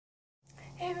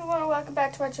welcome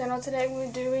back to my channel. Today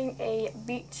we're doing a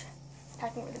beach,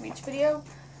 packing with the beach video.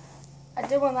 I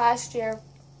did one last year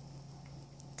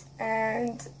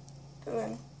and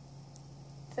doing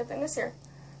something this year.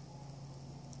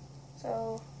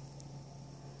 So,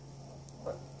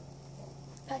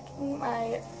 packing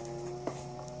my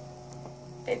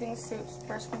bathing suits.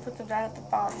 First, I'm going to put them down at the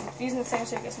bottom. I'm using the same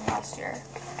suitcase from last year.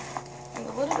 And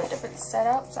a little bit different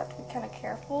setup, so I have to be kind of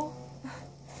careful.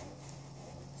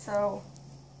 So,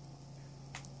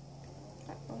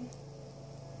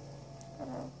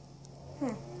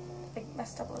 I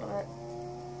messed up a little bit.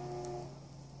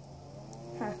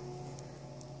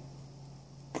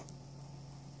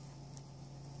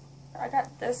 I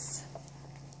got this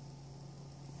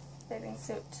bathing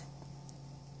suit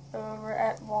over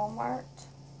at Walmart.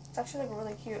 It's actually like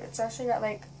really cute. It's actually got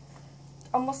like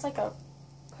almost like a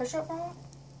push-up bra,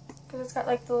 because it's got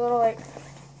like the little like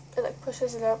it like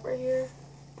pushes it up right here,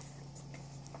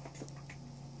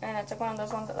 and it's like one of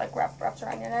those ones that like wraps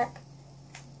around your neck.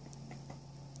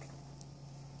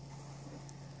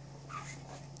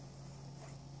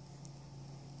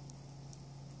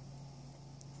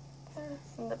 There,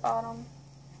 from the bottom.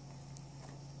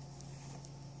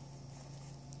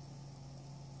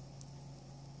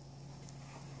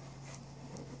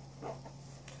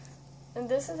 And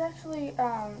this is actually,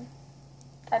 I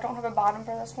don't have a bottom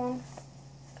for this one,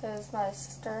 because my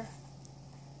sister,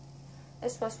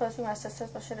 it's supposed to be my sister's,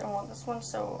 but she didn't want this one,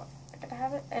 so I gotta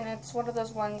have it. And it's one of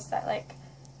those ones that, like,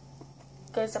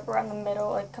 goes up around the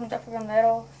middle, like, comes up from the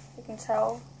middle, you can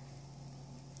tell.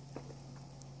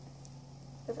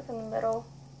 Goes up from the middle,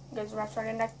 goes around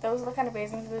your neck. Those are the kind of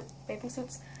bathing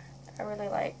suits that I really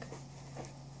like.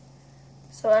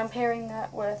 So I'm pairing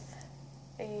that with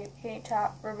a bikini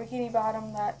top or bikini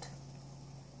bottom that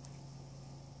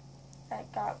I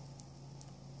got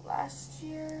last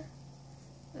year.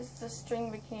 This is a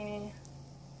string bikini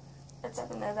that's up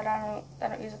in there that I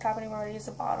don't use the top anymore. I use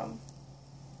the bottom.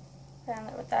 Found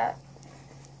it with that.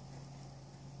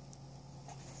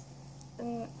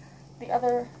 And the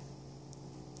other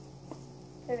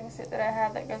bathing suit that I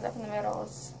have that goes up in the middle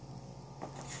is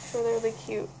really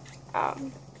cute.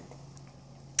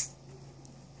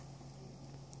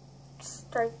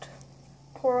 Striped,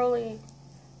 corally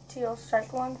teal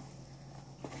striped one,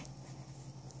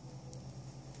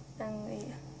 and the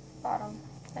bottom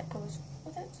that goes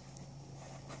with it.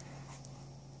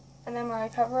 And then my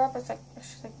cover up is like,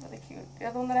 it's just like really cute. The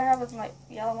other one that I have is my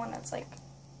yellow one that's like,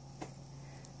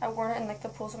 I wore it in like the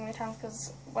pool so many times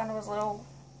because when I was little,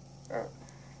 or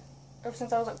ever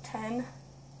since I was like 10,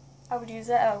 I would use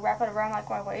it. I would wrap it around like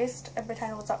my waist and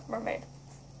pretend it was a mermaid,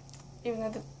 even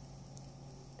though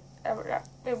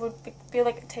it would feel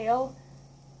like a tail,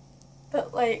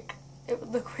 but like it would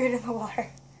look weird in the water.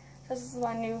 So this is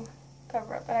my new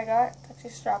cover up that I got. It's actually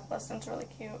strapless and it's really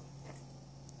cute.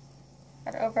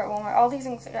 Got it over at Walmart. All these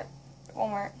things I got at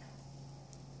Walmart.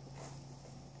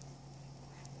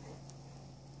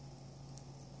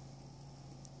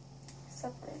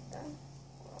 Separate them.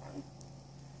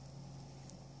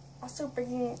 Also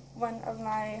bringing one of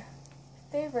my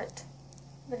favorite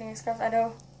bikini scarves. I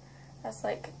know has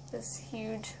like this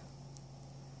huge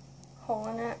hole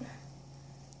in it,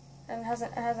 and it has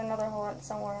another hole in it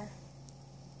somewhere.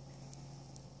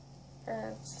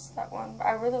 It's just that one, but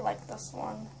I really like this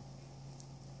one.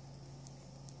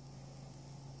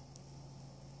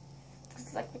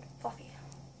 It's like big and fluffy.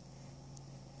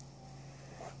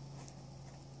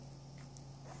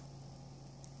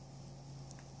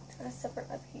 I'm gonna separate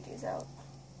my PJs out.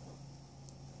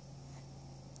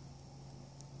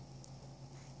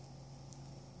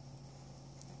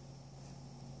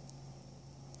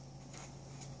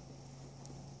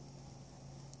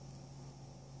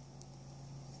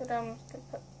 So then I'm just going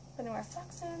to putting my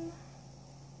socks in.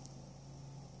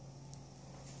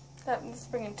 Let's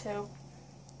bring in two.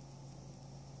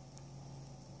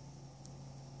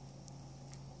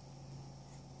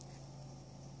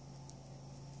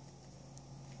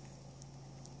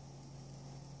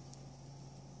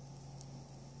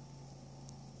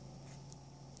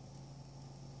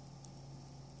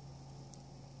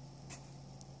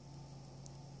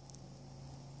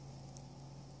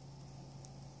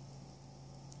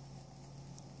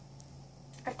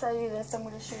 After I do this, I'm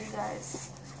going to show you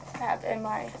guys what I have in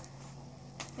my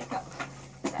makeup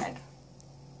bag.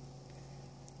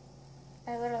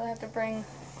 I literally have to bring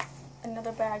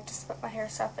another bag just to put my hair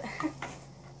stuff in.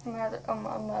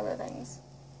 Among other things.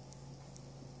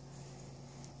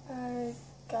 I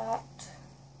got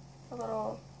a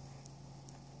little,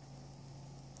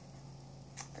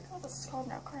 I forgot what this is called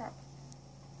now, crap.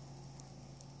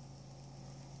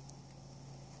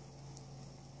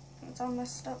 all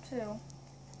messed up too.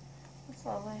 It's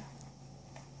lovely.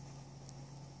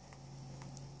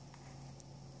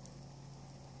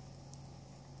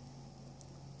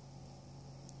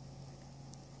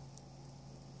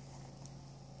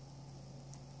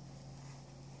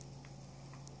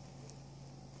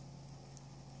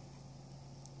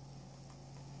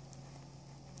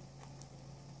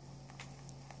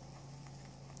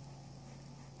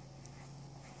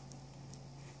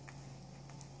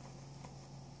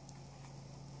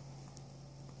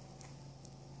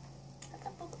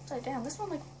 Upside down. This one,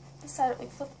 like, this side,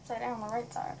 like, flipped upside down on the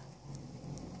right side.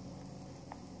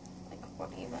 Like,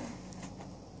 what even?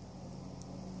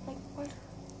 Like, what?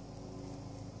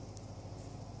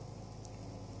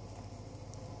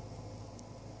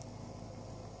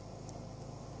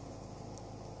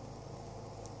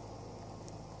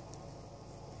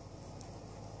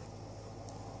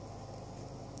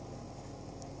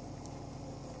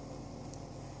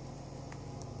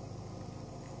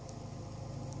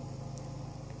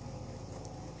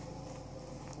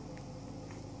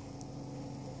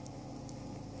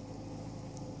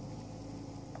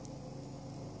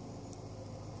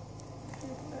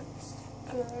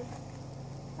 Good.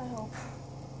 I hope.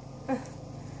 I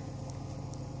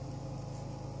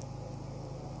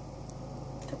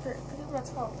forget what it's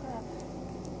called. Crap.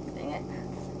 Dang it.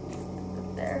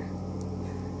 Up there.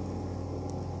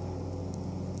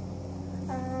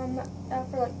 Now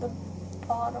for like the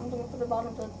bottom, I'm gonna put the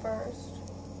bottom lid first.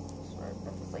 Sorry,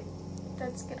 that was like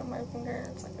dead skin on my finger.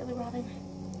 It's like really bothering me.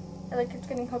 I like it's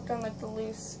getting hooked on like the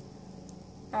loose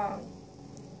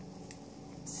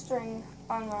string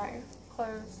on my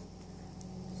clothes.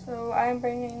 So I'm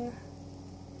bringing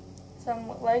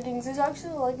some leggings. These are actually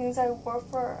the leggings I wore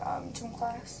for gym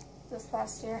class this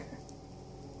past year.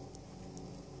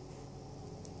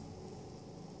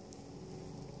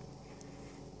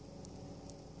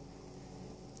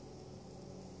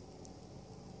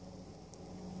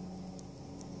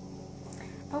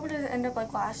 I hope it doesn't end up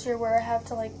like last year where I have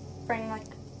to like bring like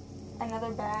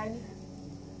another bag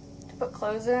to put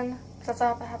clothes in. Because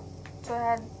that's what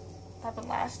had happened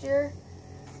last year.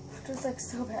 It was like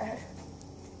so bad.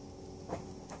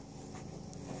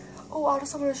 Oh, I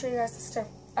just wanted to show you guys this too.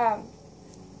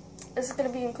 This is going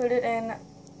to be included in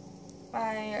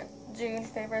my June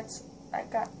favorites. I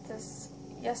got this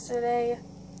yesterday.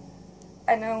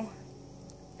 I know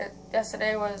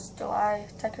yesterday was July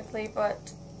technically,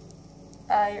 but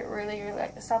I really, really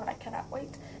like this stuff and I cannot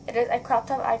wait. It is a crop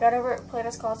top. I got over at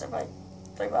Plato's Closet for like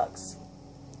 $3.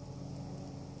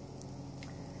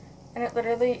 And it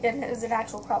literally is an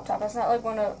actual crop top. It's not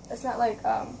like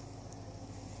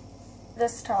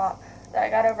this top that I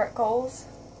got over at Kohl's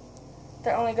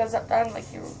that only goes up down like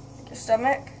your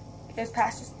stomach. It goes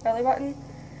past your belly button.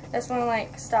 This one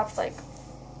like stops like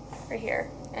right here,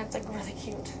 and it's like really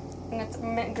cute. And it's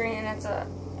mint green, and it's a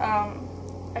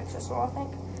extra small, I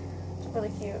think. It's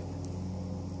really cute.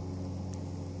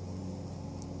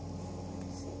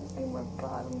 Let's see, there's any more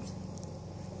bottoms.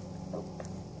 Nope.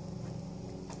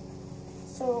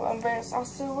 So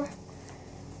also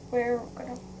we're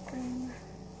gonna bring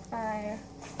my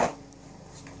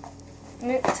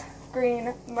mint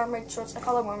green mermaid shorts. I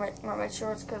call them mermaid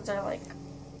shorts because they're like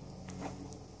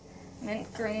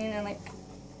mint green and like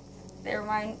they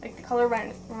remind, like the color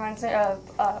reminds me of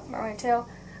mermaid tail.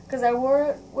 Because I wore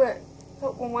it with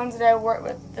ones that I wore it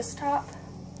with this top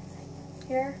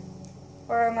here,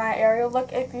 or my Ariel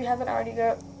look. If you haven't already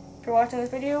if you're watching this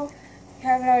video, if you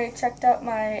haven't already checked out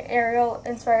my Ariel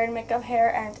inspired makeup,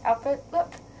 hair, and outfit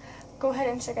look, go ahead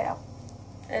and check it out.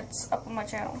 It's up on my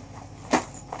channel.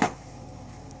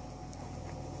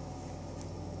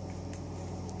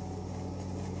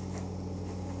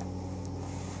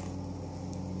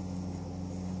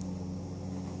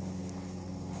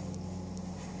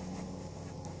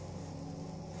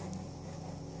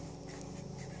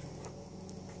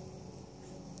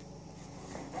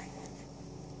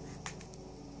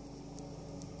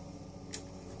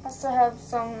 I also have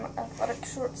some athletic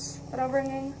shorts that I'm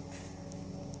bringing.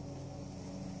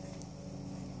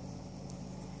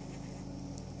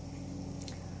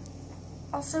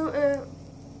 Also,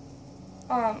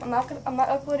 I'm not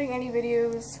uploading any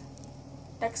videos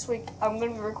next week. I'm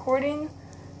gonna be recording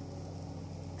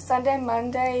Sunday,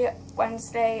 Monday,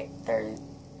 Wednesday,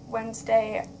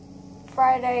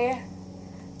 Friday,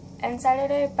 and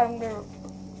Saturday. But I'm gonna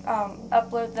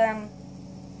upload them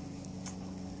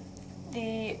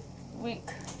the week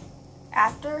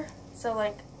after. So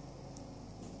like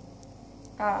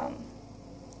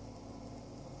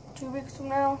 2 weeks from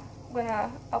now, I'm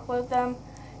gonna upload them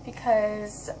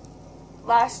because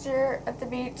last year at the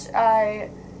beach I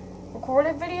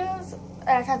recorded videos and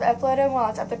I tried to upload them while I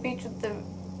was at the beach with the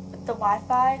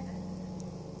Wi-Fi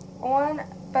on,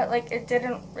 but like it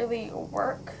didn't really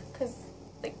work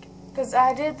because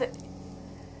I did the,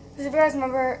 because if you guys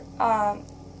remember,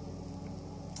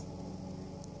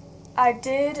 I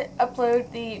did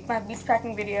upload my beach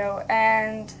packing video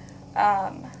and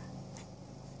a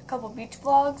couple beach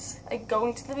vlogs, like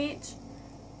going to the beach.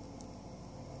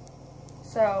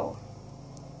 So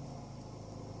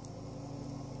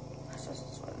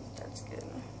that's good.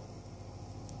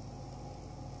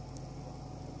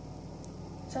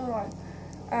 So annoying.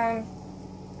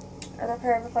 Another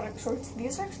pair of athletic shorts.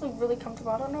 These are actually really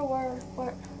comfortable. I don't know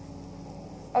what.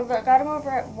 I got them over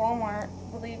at Walmart,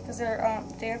 I believe, because they're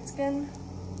Danskin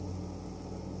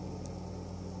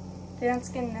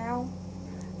now.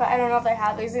 But I don't know if they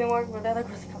have these anymore, but they're like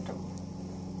really comfortable.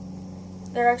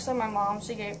 They're actually my mom.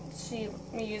 She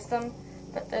let me use them,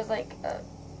 but there's like a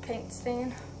paint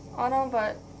stain on them,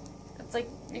 but it's like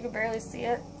you can barely see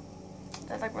it.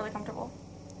 They're like really comfortable.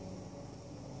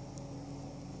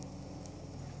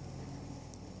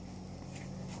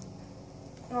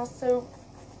 And also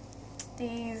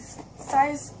these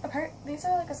are size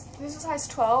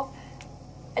 12,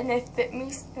 and they fit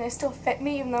me, and they still fit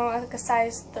me even though I'm like a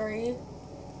size 3.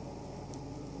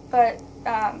 But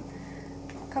a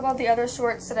couple of the other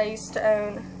shorts that I used to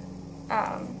own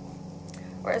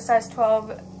were a size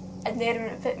 12, and they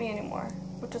didn't fit me anymore,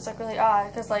 which was like really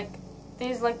odd because like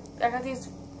these, like I got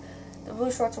the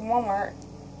blue shorts from Walmart,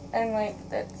 and like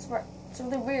it's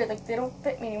really weird, like they don't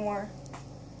fit me anymore.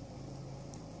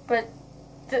 But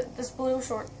these blue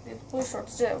shorts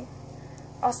do.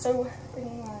 Also,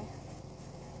 bringing my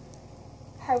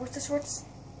high-waisted shorts.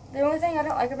 The only thing I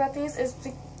don't like about these is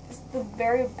the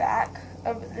very back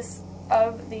of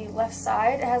the left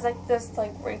side. It has like this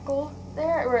like wrinkle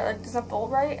there where it like doesn't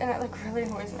fold right, and it like really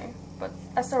annoys me. But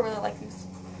I still really like these.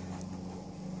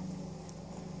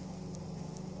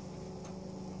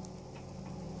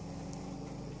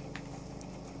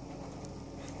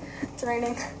 It's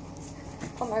raining.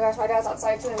 Oh my gosh, my dad's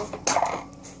outside too.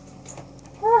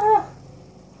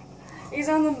 He's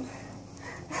on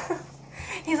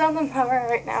the mower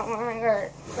right now, mowing our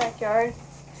backyard.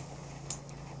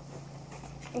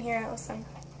 You can hear it, listen.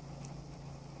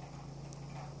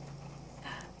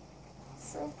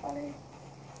 So funny.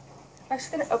 I'm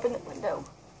just gonna open the window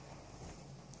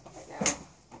right now.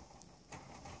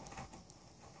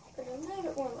 Get a little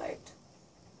bit more light.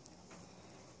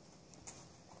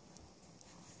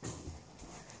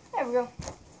 There we go.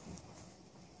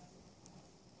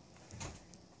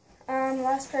 The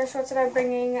last pair of shorts that I'm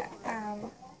bringing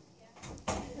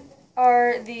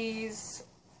are these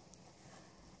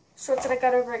shorts that I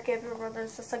got over at Gabriel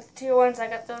Brothers. Just like the teal ones, I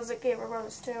got those at Gabriel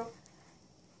Brothers too.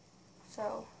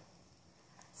 So,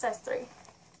 size 3.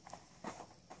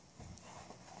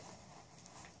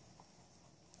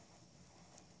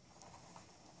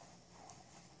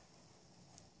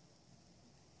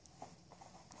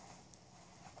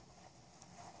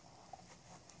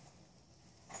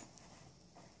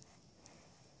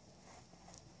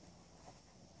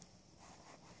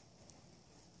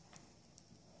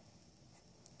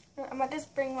 I might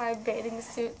just bring my bathing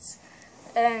suits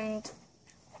and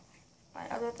my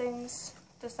other things.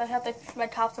 Just I have like my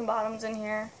tops and bottoms in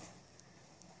here.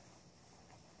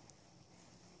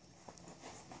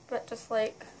 But just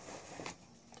like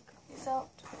take these out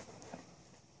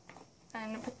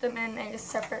and put them in a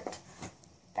separate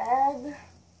bag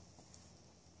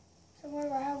somewhere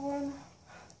where I have one.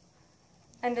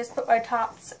 And just put my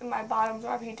tops and my bottoms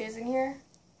and my PJs in here.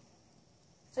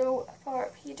 So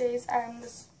for PJs, I'm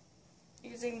just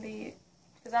using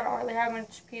because I don't really have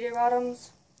much PJ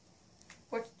bottoms,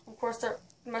 which of course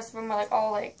most of them are like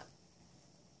all like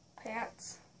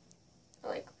pants,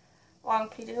 or, like long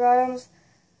PJ bottoms.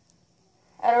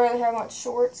 I don't really have much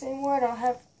shorts anymore. I don't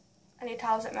have any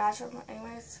towels that match them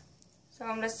anyways. So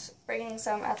I'm just bringing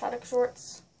some athletic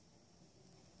shorts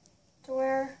to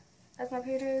wear as my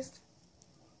PJs.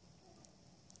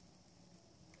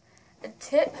 A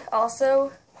tip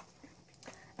also,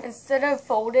 instead of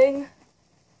folding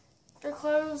your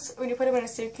clothes, when you put them in a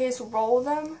suitcase, roll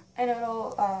them, and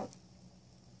it'll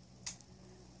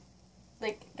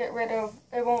like get rid of,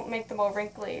 it won't make them all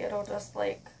wrinkly. It'll just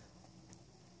like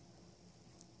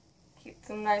keep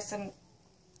them nice and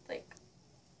like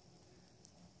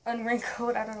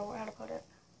unwrinkled. I don't know how to put it.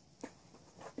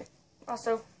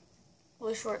 Also,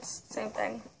 blue shorts, same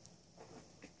thing.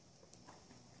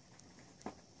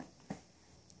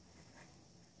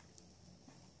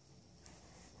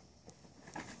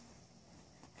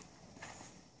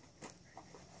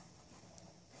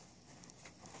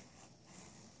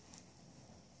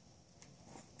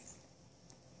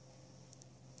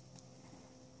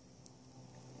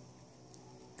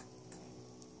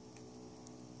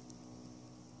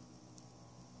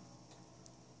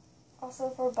 Also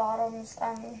for bottoms,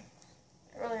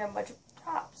 really a bunch of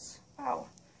tops. Wow.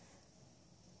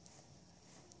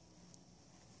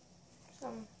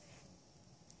 Some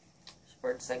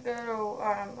shorts that go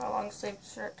to a long sleeve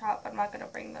shirt top. I'm not going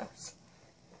to bring those.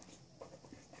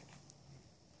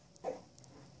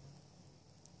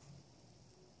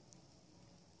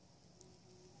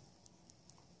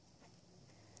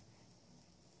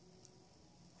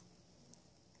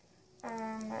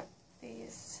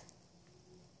 These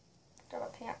Java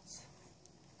pants.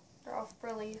 They're all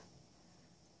frilly.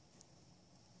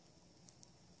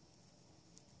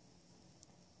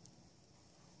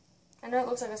 I know it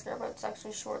looks like a skirt, but it's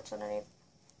actually shorts underneath.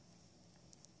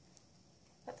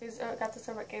 Got this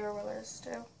over at Gaber Willis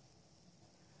too.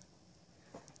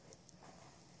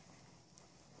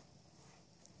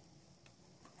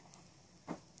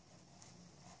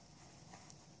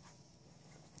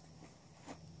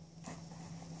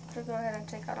 I'm gonna go ahead and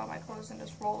take out all my clothes and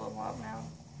just roll them up now.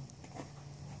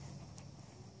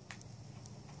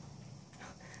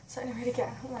 Starting to read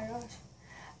again. Oh my gosh.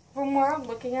 From where I'm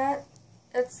looking at,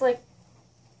 it's like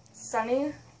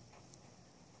sunny,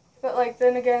 but like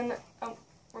then again,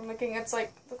 we're looking. It's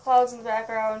like the clouds in the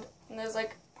background, and there's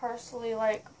like partially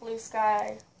like blue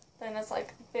sky. Then it's like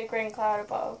a big rain cloud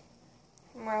above.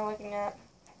 From where I'm looking at,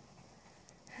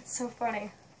 it's so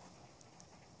funny.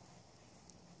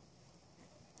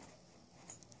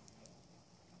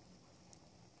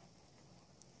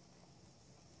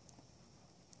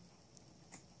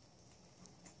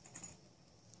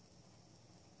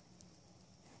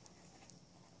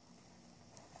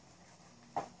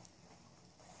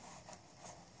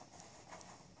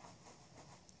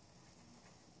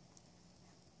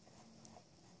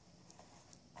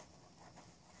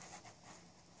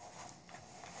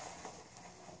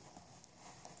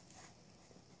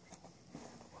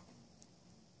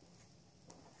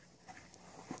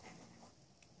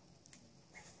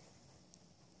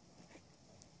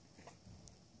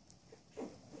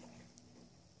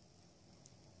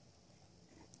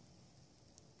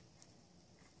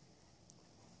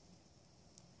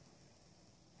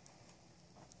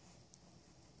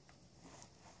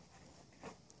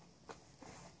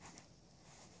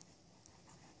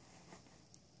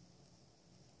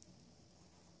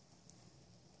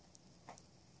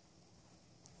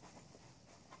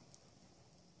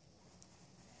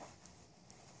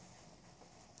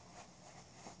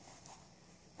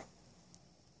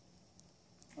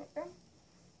 Okay.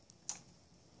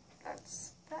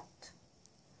 That's that.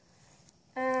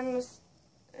 And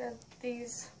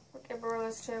these look at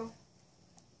Barillas too.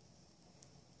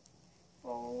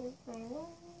 Fold and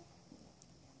roll.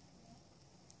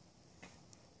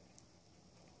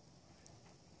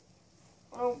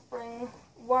 I'll bring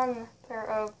one pair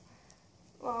of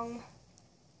long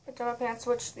pajama pants,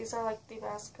 which these are like the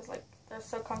best because like they're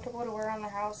so comfortable to wear around the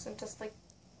house and just like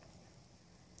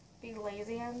be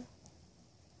lazy in.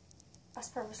 That's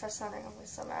probably starts sounding. I'm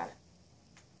so mad.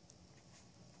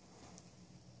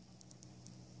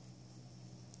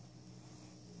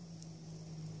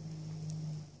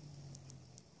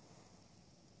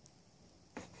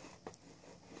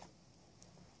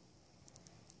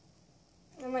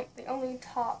 And like the only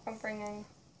top I'm bringing,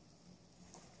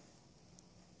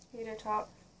 speedo top,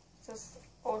 is this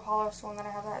old Hollister one that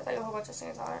I have that has like a whole bunch of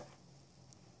stains on it.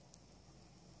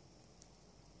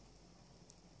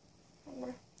 I'm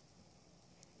gonna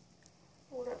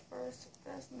hold it first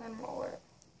like this and then roll it.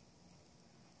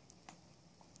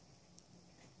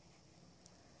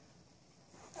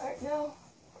 Alright, now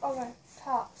all my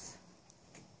tops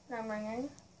that I'm bringing.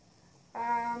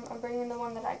 I'm bringing the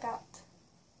one that I got.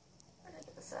 Where did I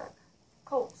get this at?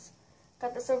 Kohl's.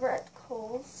 Got this over at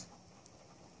Kohl's.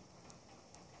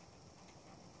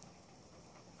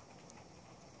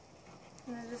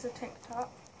 And it is a tank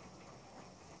top.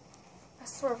 I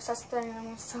swear if that's thing,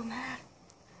 I'm so mad.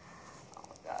 Oh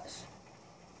my gosh.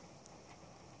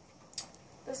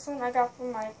 This one I got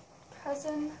from my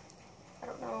cousin. I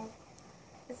don't know.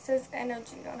 It says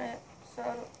energy on it, so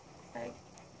I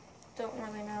don't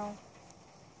really know.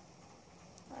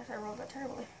 I rolled that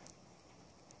terribly.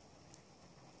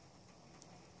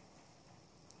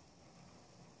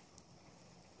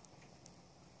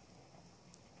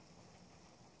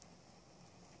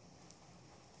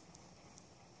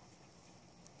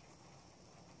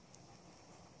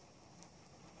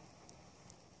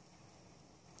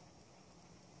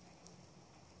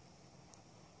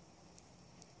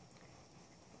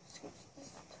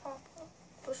 This top,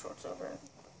 the shorts over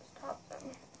this top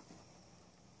then.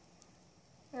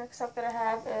 The next top that I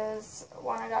have is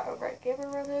one I got over at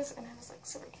Gaber Brothers, and it is like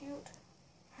super cute.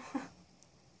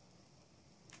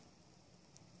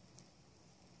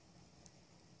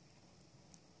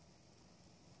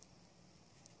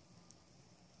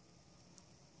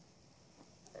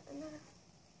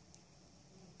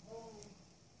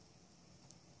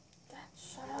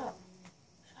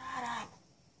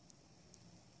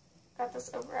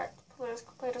 this over at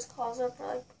Plato's Closet for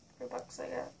like $3,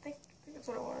 I think that's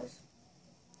what it was.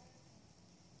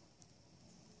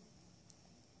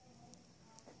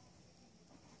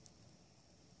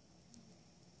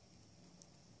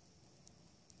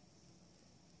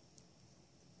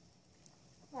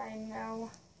 My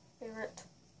now favorite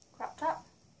crop top.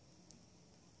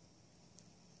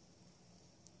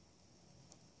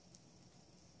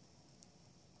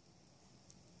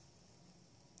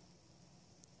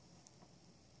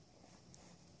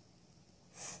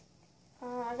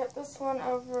 I got this one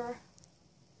over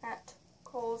at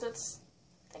Kohl's.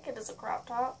 I think it is a crop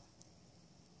top.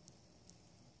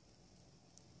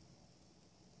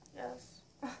 Yes.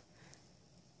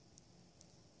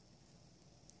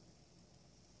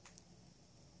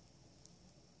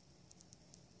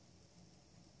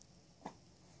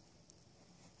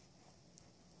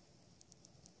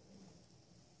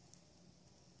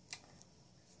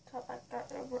 Top I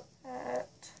got over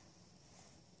at,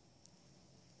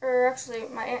 or actually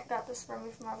my aunt got this for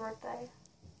me for my birthday.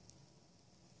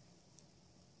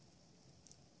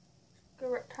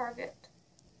 Go at Target,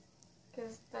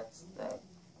 because that's the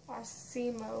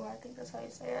Massimo, I think that's how you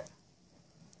say it.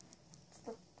 That's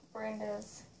what the brand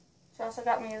is. She also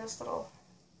got me this little,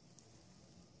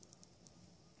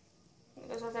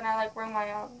 because then I like wearing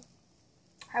my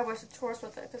high-waisted shorts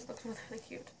with it because it looks really, really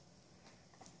cute.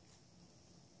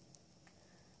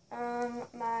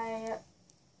 My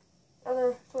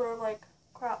other sort of like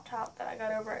crop top that I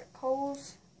got over at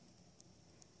Kohl's,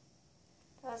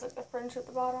 it has like the fringe at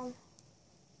the bottom.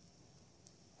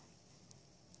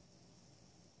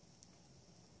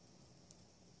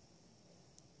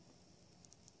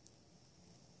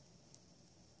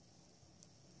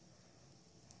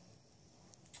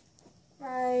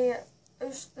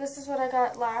 This is what I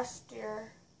got last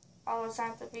year. I was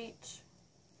at the beach.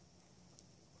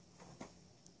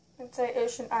 It's a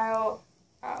Ocean Isle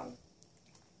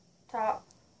top.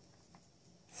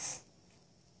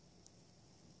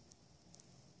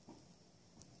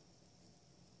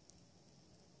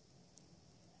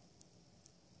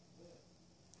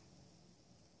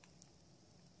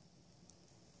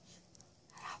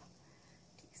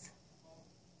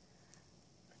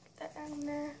 Put that down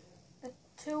there. The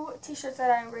two t-shirts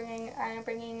that I am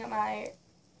bringing my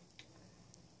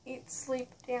Eat, Sleep,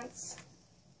 Dance,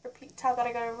 Repeat top that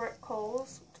I got over at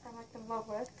Kohl's, which I'm like in love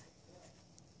with.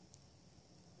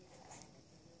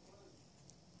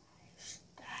 Shut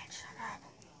up.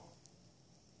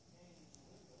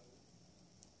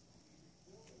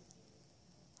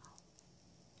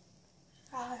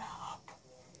 Shut up.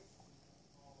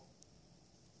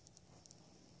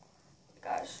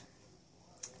 Gosh.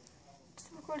 It's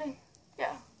recording.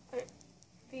 Yeah. Wait.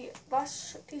 The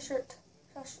last t-shirt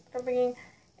that I'm bringing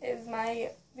is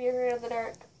my Be Afraid of the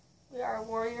Dark, We Are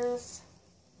Warriors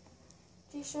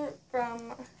t-shirt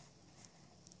from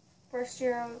first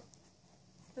year I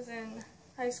was in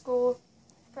high school,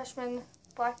 freshman,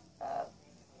 black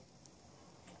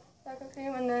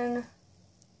cream, and then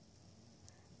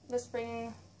just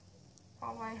bringing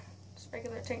all my just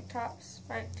regular tank tops,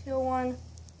 right, teal one,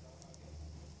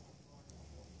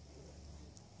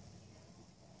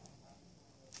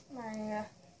 my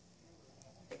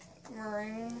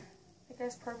maroon, I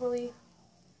guess purpley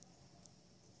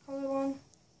colored one,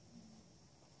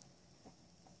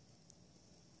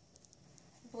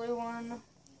 blue one,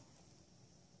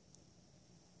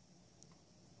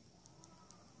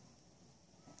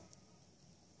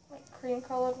 like cream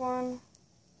colored one,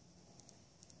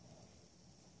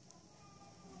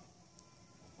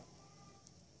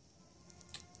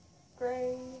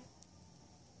 gray,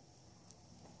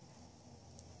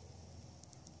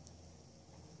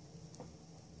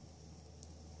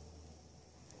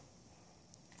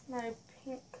 my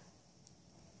pink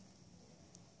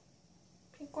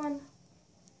one,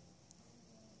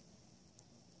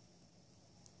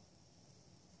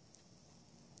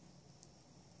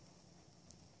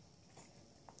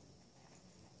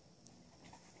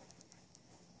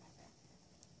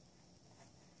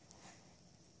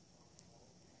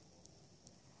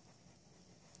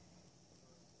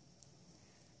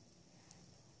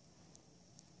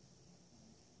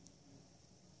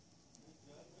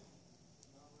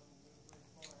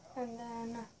 and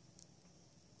then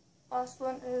last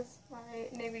one is my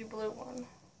navy blue one.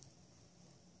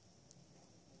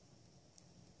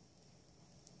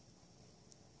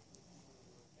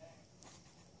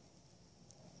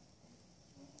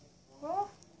 Well,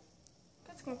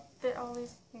 I guess I can fit all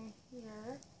these in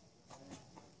here.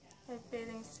 My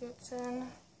bathing suits in.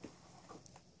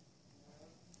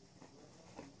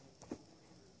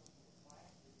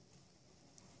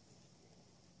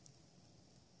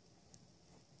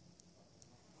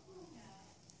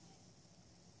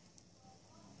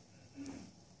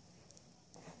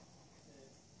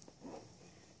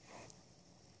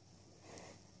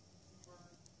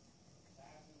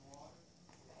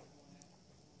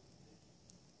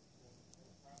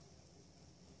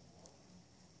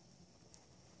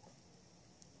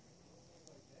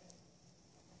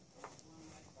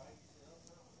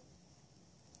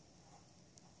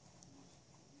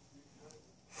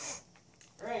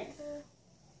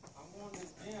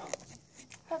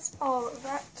 all of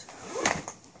that.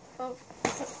 Oh,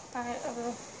 put my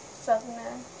other stuff in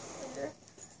there later.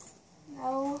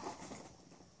 Now,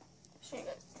 show you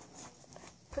guys.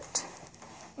 Put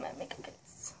my makeup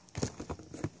kits.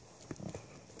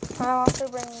 I'll also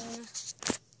bring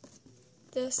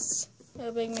this,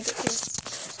 a big makeup case.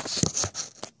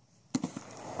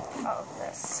 All of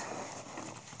this.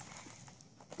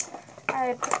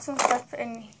 I put some stuff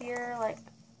in here, like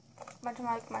a bunch of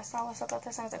my smaller stuff that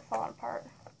this thing's like falling apart.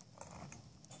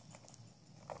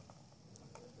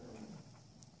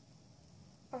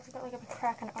 I also got like a big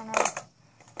crack in it. Oh no.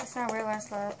 Just now I realized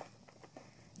that.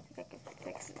 I think I could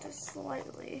fix it just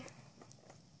slightly.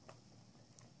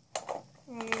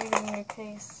 Maybe a new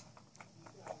case.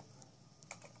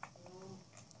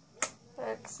 But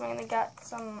it's mainly got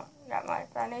my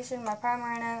foundation, my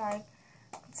primer in it, like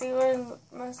concealer, and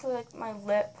mostly like my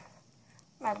lip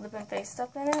and face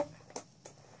stuff in it.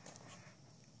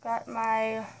 Got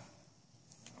my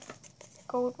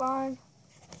Gold Bond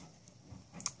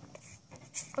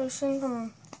lotion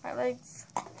from my legs,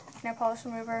 nail polish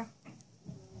remover,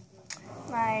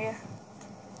 my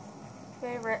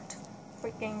favorite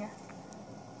freaking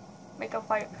makeup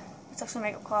wipe. It's actually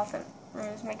makeup cloth and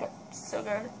removes makeup so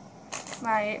good.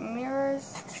 My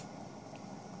mirrors,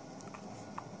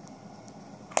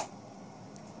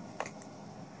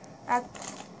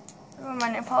 my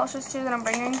nail polishes too that I'm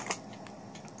bringing.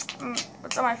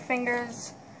 What's on my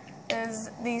fingers is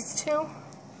these two,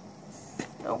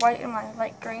 the white and my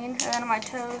light green, and then on my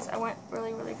toes I went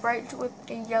really bright with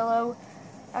a yellow.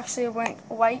 Actually I went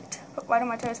white, put white on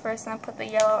my toes first, and then put the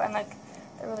yellow and like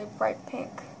the really bright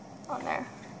pink on there.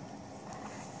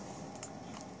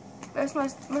 There's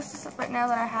most of the stuff right now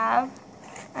that I have.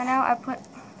 And now I put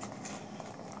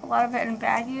a lot of it in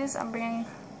baggies. I'm bringing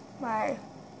my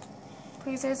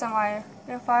tweezers and my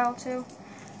nail file too.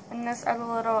 And this other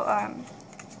little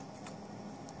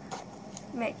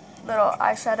little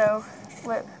eyeshadow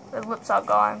lip. The lips all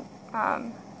gone.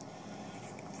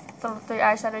 Little 3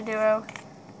 eyeshadow duo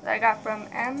that I got from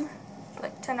M, for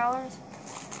like $10.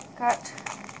 Got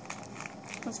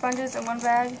some sponges in one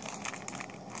bag.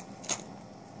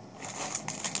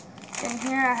 In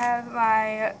here I have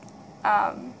my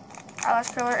eyelash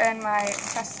curler and my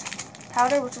chest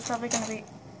powder, which is probably going to be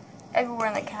everywhere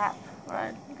in the cap when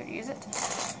I could use it.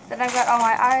 Then I've got all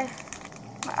my eye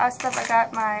stuff. I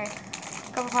got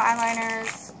couple of my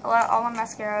eyeliners, all my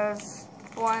mascaras,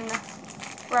 one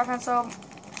brow pencil,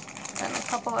 and a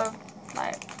couple of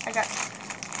I got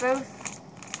both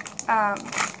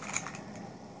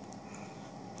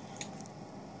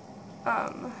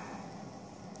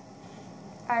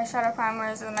eyeshadow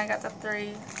primers, and then I got the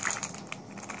 3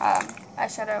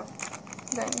 eyeshadow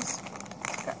things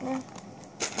got in there.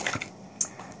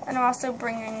 And I'm also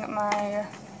bringing my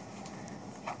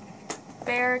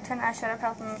Bare 10 eyeshadow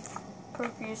palette from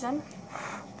Profusion,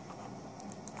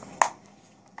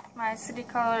 my City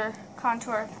Color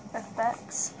Contour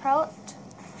FX palette,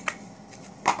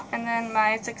 and then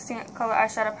my 16 color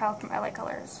eyeshadow palette from LA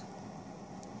Colors.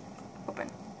 Open.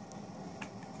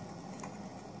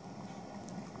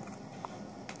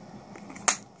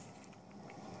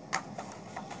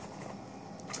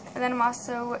 And then I'm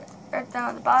also, right down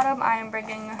at the bottom, I am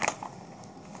bringing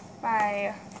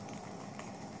my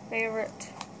favorite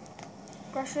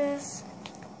brushes,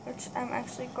 which I'm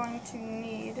actually going to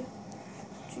need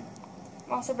to.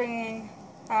 I'm also bringing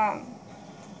my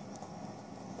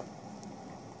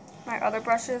other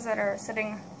brushes that are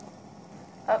sitting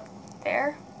up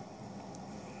there.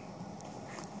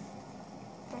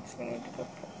 I actually need to go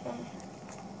put them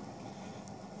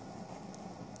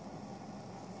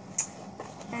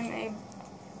in a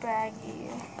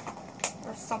baggie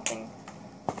or something.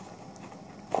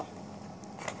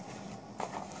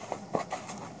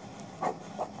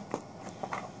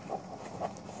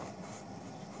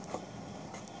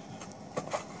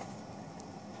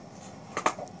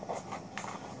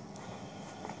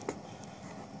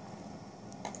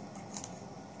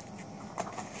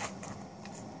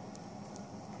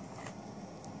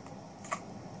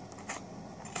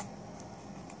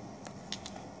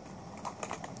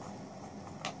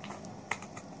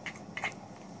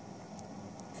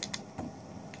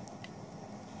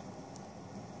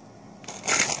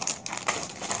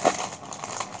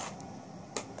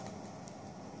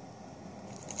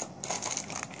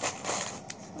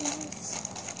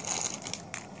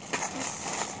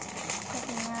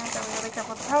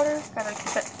 Careful with the powder. Gotta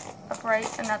keep it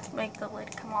upright and not make the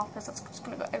lid come off, because that's just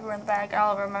gonna go everywhere in the bag,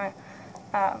 all over my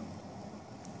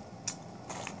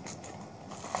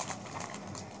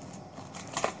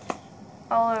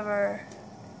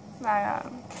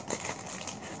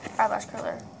eyelash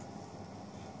curler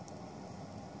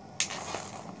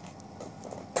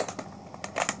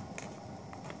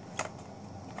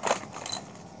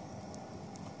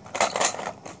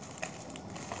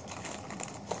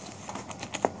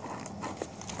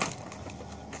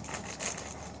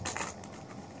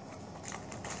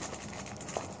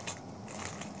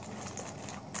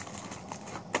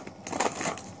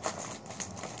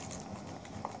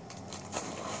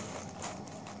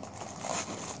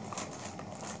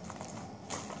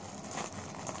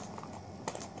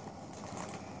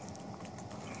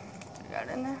got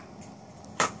it in there.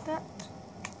 That.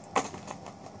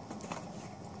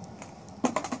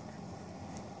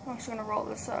 I'm actually gonna roll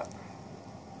this up.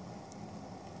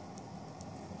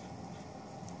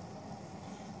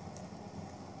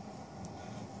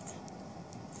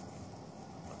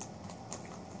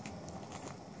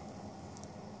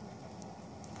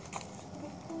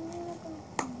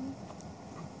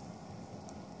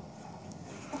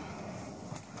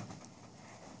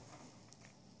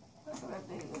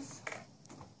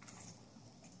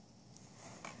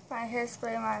 My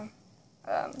hairspray, my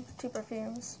 2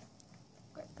 perfumes.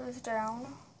 Get those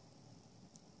down.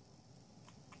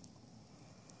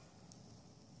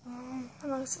 How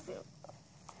long does it feel?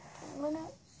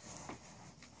 Minutes.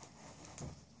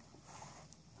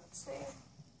 Let's see.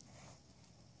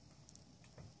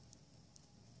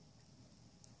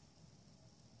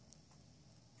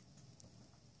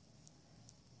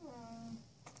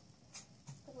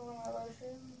 Look at my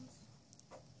lotions.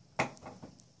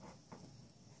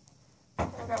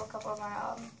 I'll grab a couple of my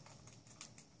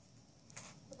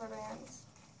rubber bands.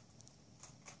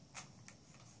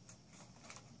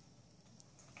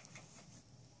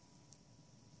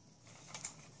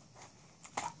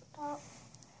 Top.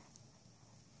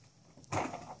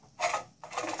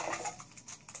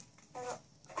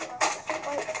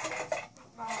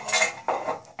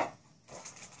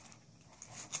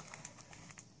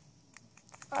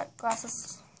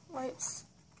 Glasses wipes.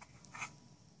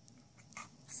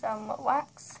 Some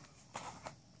wax.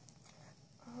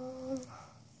 I'm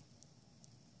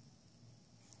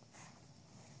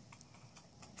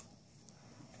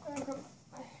gonna grab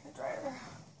my hair dryer.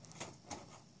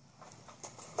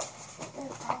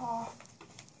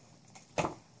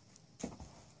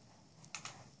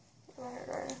 Hair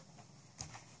dryer.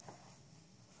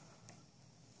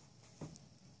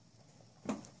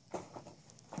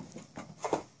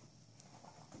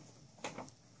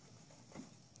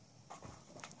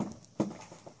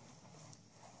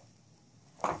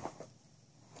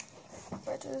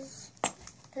 Wedges.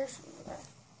 Here's there.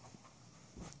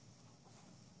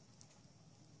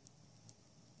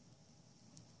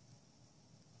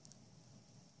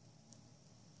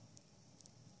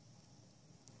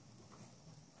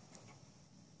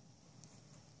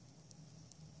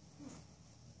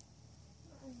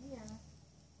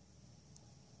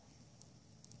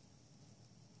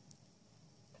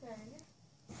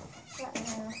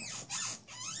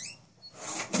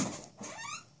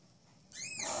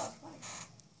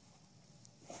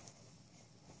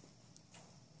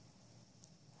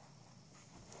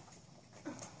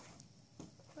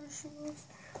 Shoes.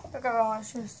 Look at all my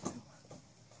shoes.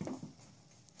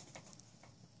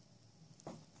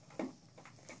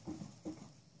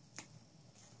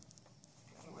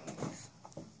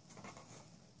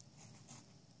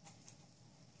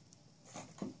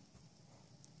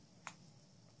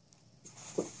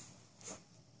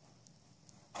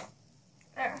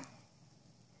 There.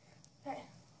 Okay.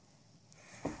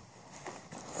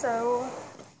 So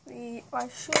my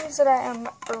shoes that I am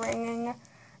bringing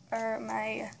are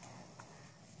my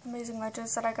Amazing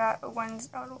Legends that I got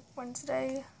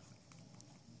Wednesday.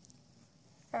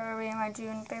 They will be my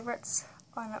June favorites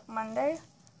on Monday.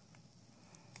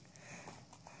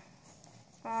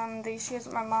 These shoes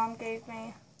that my mom gave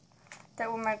me,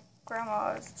 that were my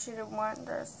grandma's. She didn't want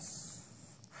this.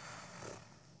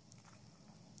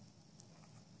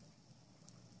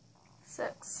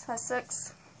 Has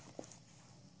 6.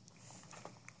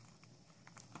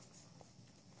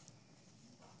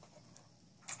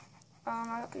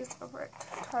 I got these over at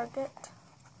Target.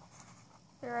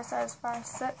 They're a size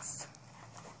 5'6".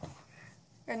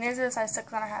 And these are a size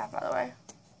 6.5, by the way.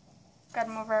 Got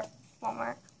them over at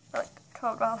Walmart for like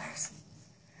 $12.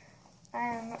 I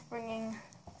am bringing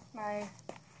my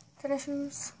tennis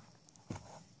shoes.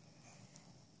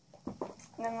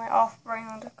 And then my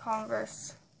off-brand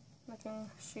Converse looking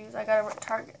shoes I got over at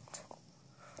Target.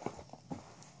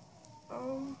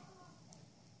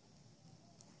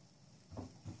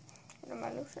 My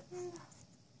lotion.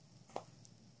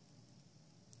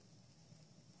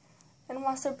 And I'm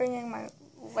also bringing my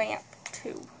lamp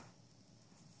too.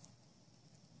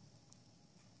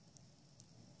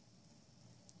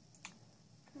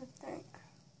 I think.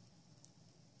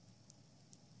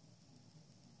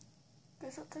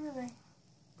 Guess that's everything.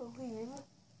 Believe.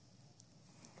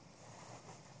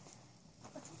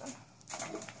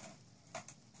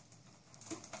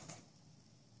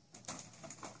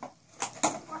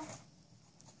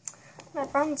 My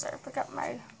bronzer. Pick up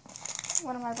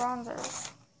one of my bronzers.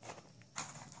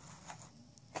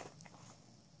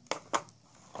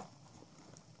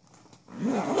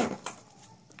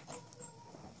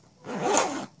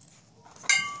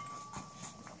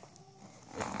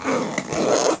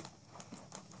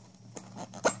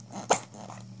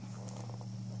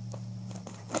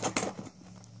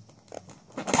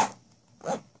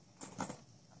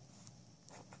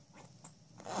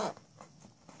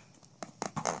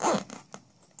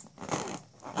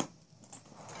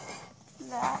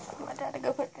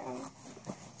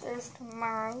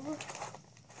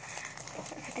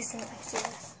 this and I see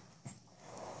this.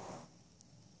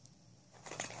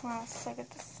 What else did I get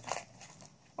this?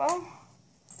 Well,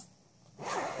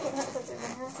 what else is in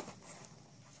here?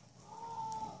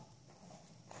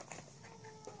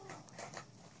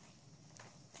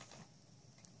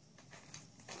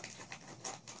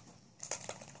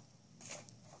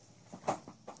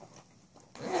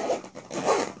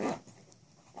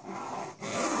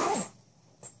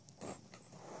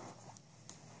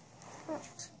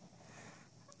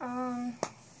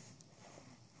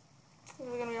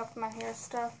 We're gonna be off my hair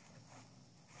stuff.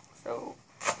 So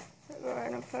go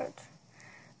ahead and put,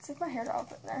 take my hair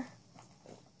off in there.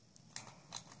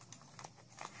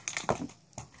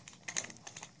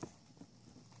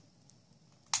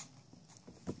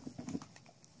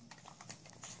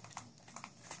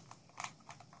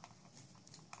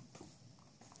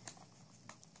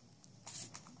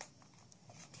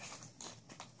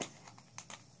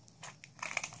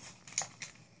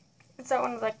 It's that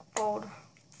one with like foldable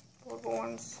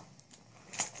ones.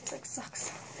 It like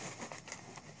sucks.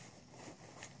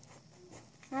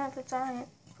 Yeah, if it's alright,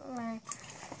 put my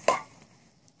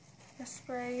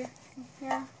spray in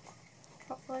here,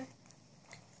 hopefully.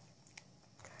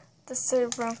 To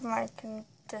save room for my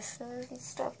conditioners and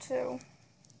stuff too.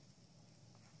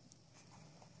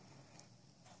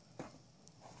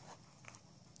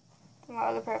 My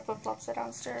other pair of flip-flops are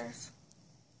downstairs.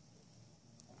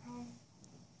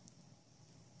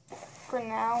 For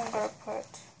now, I'm going to put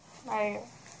my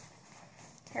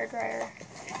hair dryer,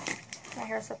 my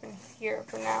hair stuff in here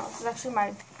for now. This is actually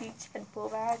my beach and pool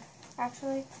bag,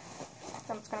 actually.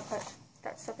 So I'm just going to put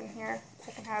that stuff in here so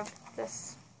I can have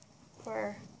this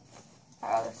for my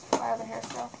other hair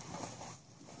stuff.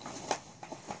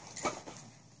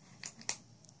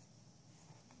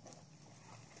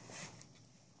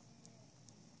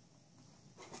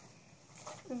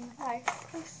 My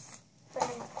purse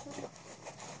very much.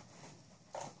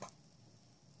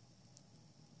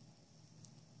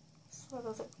 Where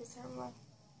those pieces of hair in my,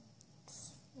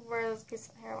 where those pieces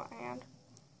of hair in my hand.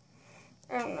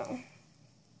 I don't know.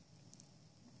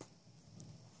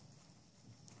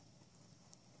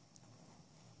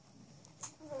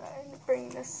 Alright, bring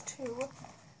this to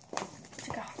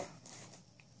go.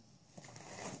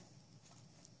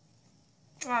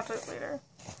 I'll do it later.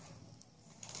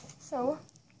 So,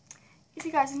 if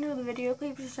you guys enjoyed the video,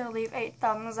 please be sure to leave a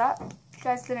thumbs up if you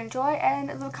guys did enjoy, and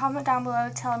leave a comment down below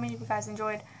telling me if you guys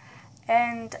enjoyed.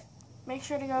 And make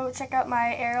sure to go check out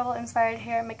my Ariel inspired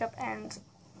hair, makeup, and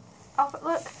outfit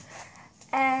look.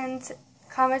 And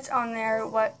comment on there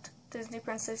what Disney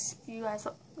princess you guys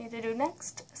want me to do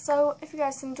next. So if you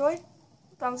guys enjoyed,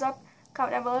 thumbs up,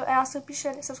 comment down below, and also be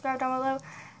sure to subscribe down below.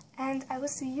 And I will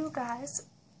see you guys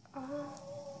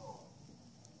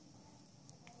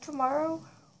tomorrow.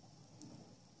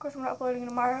 Of course, I'm not uploading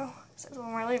tomorrow. This is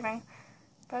when we're leaving.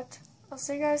 But I'll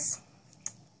see you guys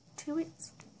in 2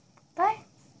 weeks.